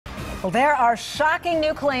Well, there are shocking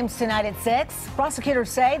new claims tonight at 6. Prosecutors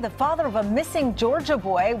say the father of a missing Georgia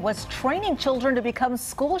boy was training children to become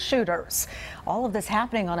school shooters. All of this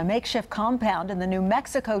happening on a makeshift compound in the New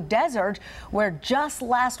Mexico desert, where just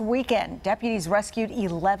last weekend, deputies rescued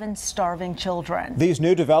 11 starving children. These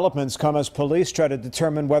new developments come as police try to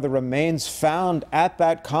determine whether remains found at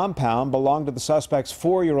that compound belong to the suspect's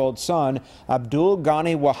 4-year-old son, Abdul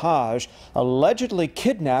Ghani Wahhaj, allegedly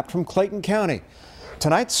kidnapped from Clayton County.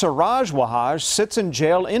 Tonight, Siraj Wahhaj sits in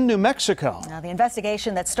jail in New Mexico. Now, the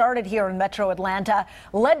investigation that started here in Metro Atlanta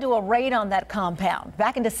led to a raid on that compound.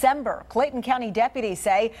 Back in December, Clayton County deputies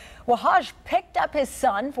say Wahhaj picked up his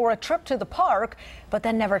son for a trip to the park, but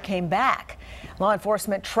then never came back. Law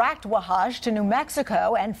enforcement tracked Wahhaj to New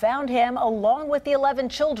Mexico and found him along with the 11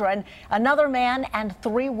 children, another man and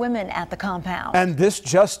 3 women at the compound. And this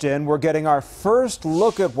just in, we're getting our first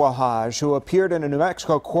look at Wahhaj, who appeared in a New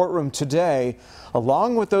Mexico courtroom today,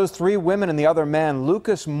 along with those 3 women and the other man,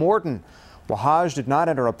 Lucas Morton. Wahhaj did not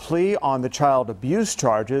enter a plea on the child abuse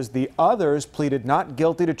charges. The others pleaded not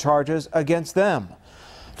guilty to charges against them.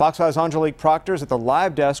 Fox 5's Angelique Proctor is at the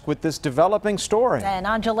live desk with this developing story. And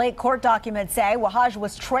Angelique, court documents say Wahhaj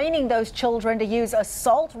was training those children to use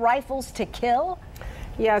assault rifles to kill.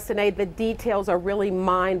 Yes, Sinead, the details are really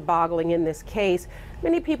mind-boggling in this case.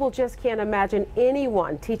 Many people just can't imagine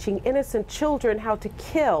anyone teaching innocent children how to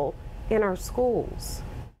kill in our schools.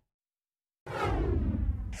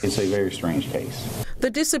 It's a very strange case. The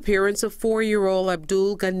disappearance of 4-year-old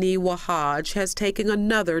Abdul Ghani Wahhaj has taken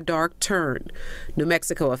another dark turn. New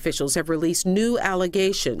Mexico officials have released new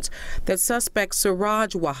allegations that suspect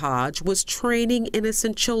Siraj Wahhaj was training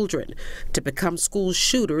innocent children to become school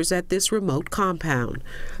shooters at this remote compound.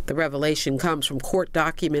 The revelation comes from court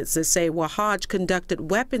documents that say Wahhaj conducted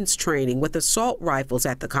weapons training with assault rifles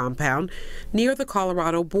at the compound near the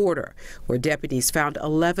Colorado border, where deputies found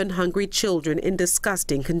 11 hungry children in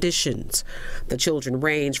disgusting conditions. The children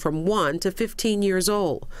range from 1 to 15 years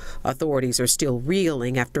old. Authorities are still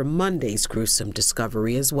reeling after Monday's gruesome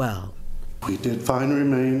discovery as well. We did find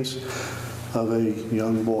remains of a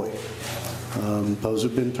young boy. Those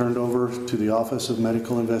have been turned over to the Office of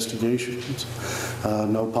Medical Investigations.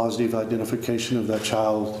 No positive identification of that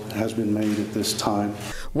child has been made at this time.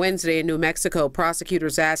 Wednesday in New Mexico,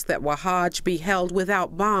 prosecutors asked that Wahhaj be held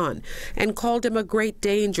without bond and called him a great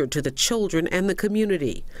danger to the children and the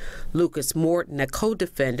community. Lucas Morton, a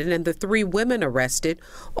co-defendant, and the 3 women arrested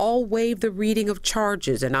all waived the reading of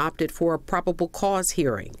charges and opted for a probable cause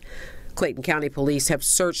hearing. Clayton County police have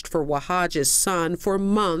searched for Wahhaj's son for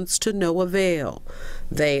months to no avail.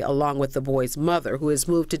 They, along with the boy's mother, who has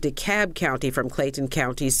moved to DeKalb County from Clayton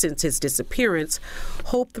County since his disappearance,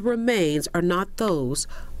 hope the remains are not those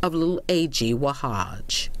of little A.G.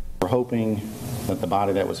 Wahhaj. We're hoping that the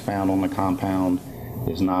body that was found on the compound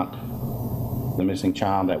is not the missing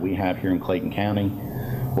child that we have here in Clayton County.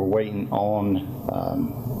 We're waiting on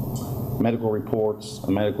medical reports,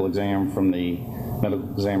 a medical exam from the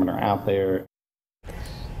medical examiner out there.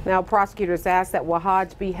 Now, prosecutors asked that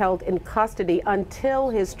Wahhaj be held in custody until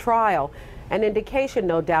his trial, an indication,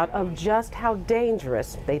 no doubt, of just how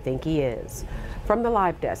dangerous they think he is. From the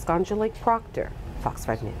live desk, Angelique Proctor, Fox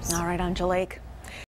 5 News. All right, Angelique.